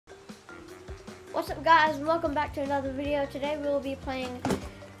What's up guys, and welcome back to another video. Today we will be playing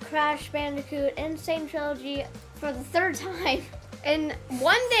Crash Bandicoot N-Sane Trilogy for the third time in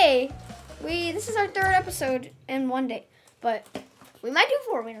one day. This is our third episode in one day, but we might do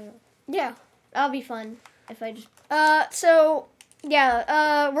 4, we don't know. Yeah, that'll be fun if I just... we're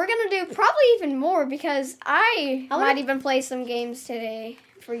gonna do probably even more because I might even play some games today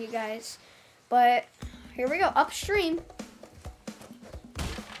for you guys. But here we go, Upstream.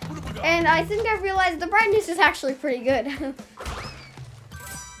 And I think I realized the brightness is actually pretty good.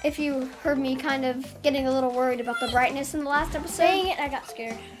 If you heard me kind of getting a little worried about the brightness in the last episode. Dang it, I got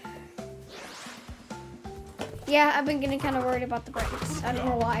scared. Yeah, I've been getting kind of worried about the brightness. I don't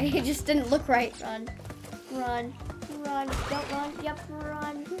know why. It just didn't look right. Run, run, run. Don't run. Yep,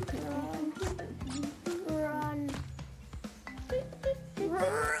 run, run, run.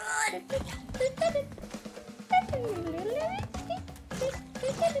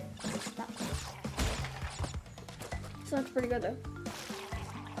 This looks pretty good though.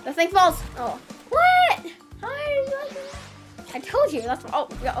 The thing falls. Oh. What? I told you. That's oh.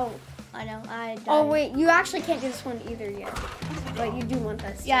 I know. I died. Oh wait, you actually can't do this one either yet. But you do want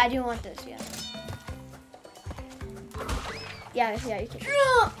this. Yeah, I do want this. Yeah. Yeah, you can.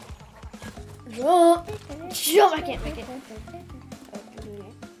 Jump! I can't make it.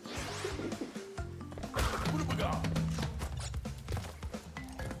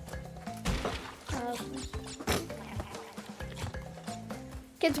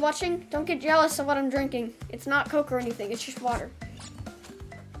 Kids watching, don't get jealous of what I'm drinking. It's not Coke or anything, it's just water.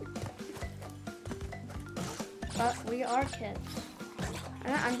 But we are kids.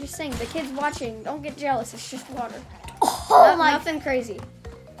 I'm just saying, the kids watching, don't get jealous, it's just water. Oh, nothing crazy.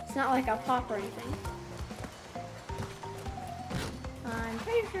 It's not like a pop or anything. I'm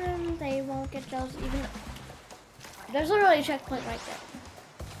pretty sure they won't get jealous even. There's literally a checkpoint right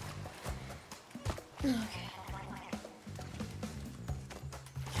there. Okay.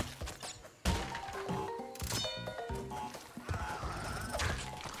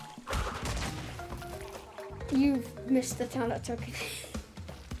 You've missed the town that took it.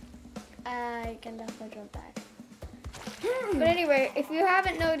 I can definitely jump back. But anyway, if you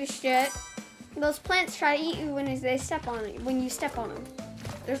haven't noticed yet, those plants try to eat you when they step on it. When you step on them,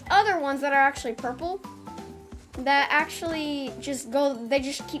 there's other ones that are actually purple that actually just go. They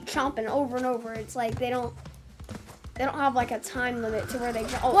just keep chomping over and over. It's like they don't have like a time limit to where they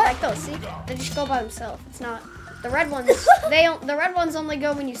jump. Oh, like those. See, they just go by themselves. It's not the red ones. The red ones only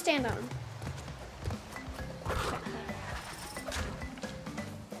go when you stand on them.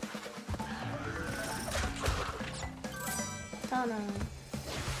 Oh no.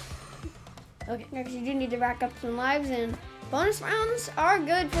 Okay, next you do need to rack up some lives, and bonus rounds are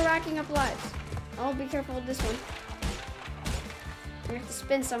good for racking up lives. I'll be careful with this one. I have to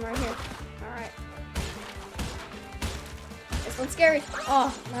spin some right here. Alright. This one's scary.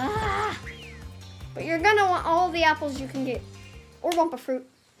 Oh. Ah. But you're gonna want all the apples you can get. Or Wumpa fruit.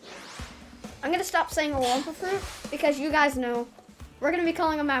 I'm gonna stop saying Wumpa fruit because you guys know we're gonna be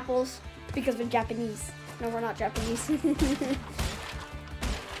calling them apples because we're Japanese. No, we're not Japanese.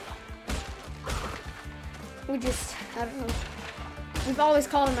 We just, I don't know. We've always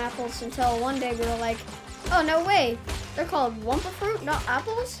called them apples until one day we were like, oh, no way. They're called Wumpa fruit, not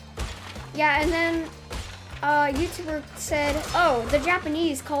apples? Yeah, and then a YouTuber said, oh, the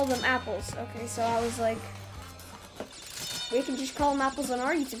Japanese call them apples. Okay, so I was like, we can just call them apples on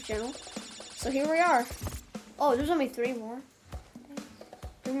our YouTube channel. So here we are. Oh, there's only 3 more.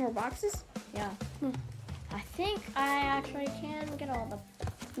 3 more boxes? Yeah. I think I actually can get all of them.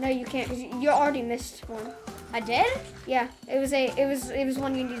 No, you can't, because you already missed one. I did? Yeah, it was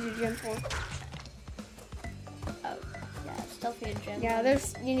one you needed a gem for. Oh, yeah, still need a gem. Yeah,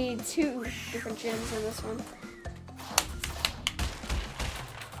 you need 2 different gems in this one.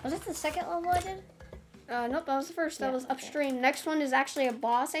 Was it the second level I did? Nope, that was the first. That was Upstream. Okay. Next one is actually a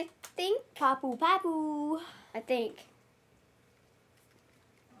boss, I think. Papu Papu. I think.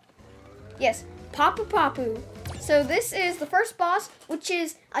 Yes. Papu Papu. So this is the first boss, which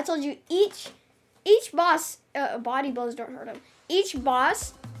is, I told you, each boss, body blows don't hurt him. Each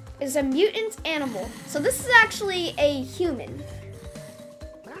boss is a mutant animal. So this is actually a human.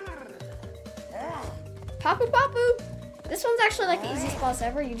 Papu Papu. This one's actually like the easiest boss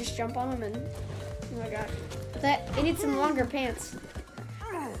ever. You just jump on him and, oh my gosh. It needs some longer pants.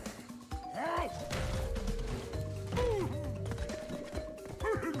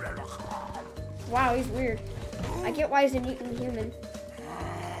 Wow, he's weird. I get why he's a mutant human.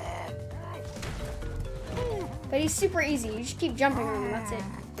 But he's super easy. You just keep jumping on him, that's it.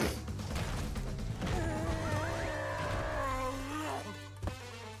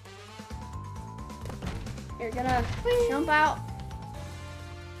 You're gonna jump out.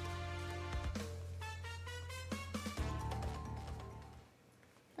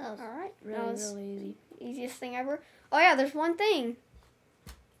 That was Alright. really easy. Easiest thing ever. Oh yeah, there's one thing.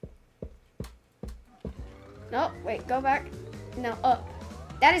 No, wait, go back. No, up.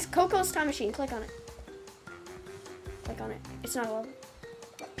 That is Coco's time machine. Click on it. Click on it. It's not a level.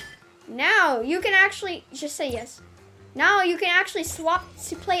 Now you can actually just say yes. Now you can actually swap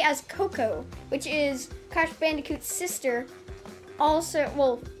to play as Coco, which is Crash Bandicoot's sister. Also,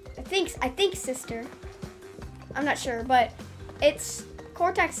 well, I think sister. I'm not sure, but it's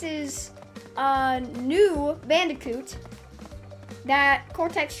Cortex's new Bandicoot that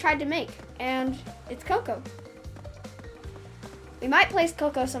Cortex tried to make, and it's Coco. We might play as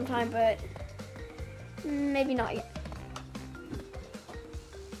Coco sometime, but maybe not yet.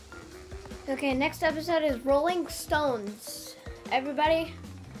 Okay, next episode is Rolling Stones. Everybody,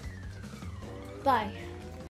 bye.